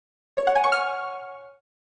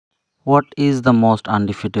What is the most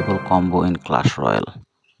undefeatable combo in Clash Royale?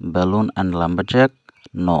 Balloon and Lumberjack?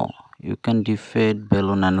 No, you can defeat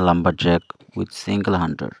Balloon and Lumberjack with single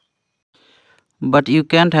hunter. But you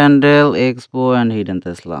can't handle Expo and Hidden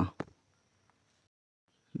Tesla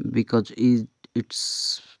because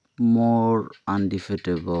it's more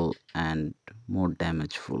undefeatable and more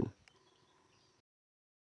damageful.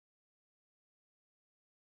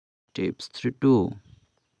 Tips 3-2.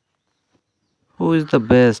 Who is the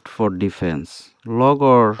best for defense? Log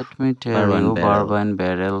or let me tell you, Barbine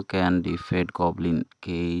Barrel can defeat Goblin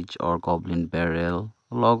Cage or Goblin Barrel.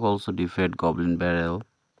 Log also defeat Goblin Barrel.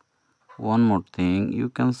 One more thing, you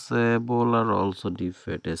can say Bowler also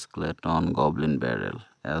defeat Skeleton Goblin Barrel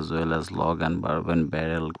as well as Log and Barbine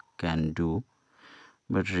Barrel can do.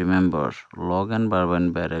 But remember, Log and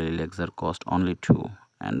Barbine Barrel elixir cost only 2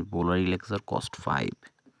 and Bowler elixir cost 5.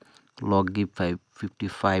 Log give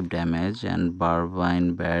 555 damage and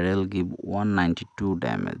Barbine Barrel give 192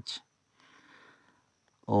 damage.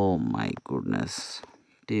 Oh my goodness.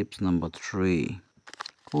 Tips number 3.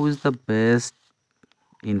 Who is the best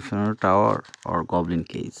Inferno Tower or Goblin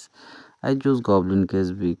Case? I choose Goblin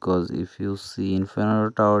Case because if you see Inferno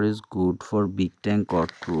Tower is good for big tank or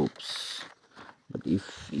troops. But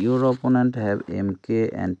if your opponent have MK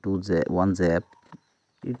and 1 zap,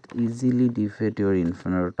 it easily defeat your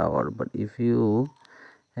Inferno Tower. But if you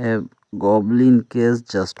have Goblin Case,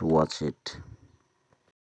 just watch it.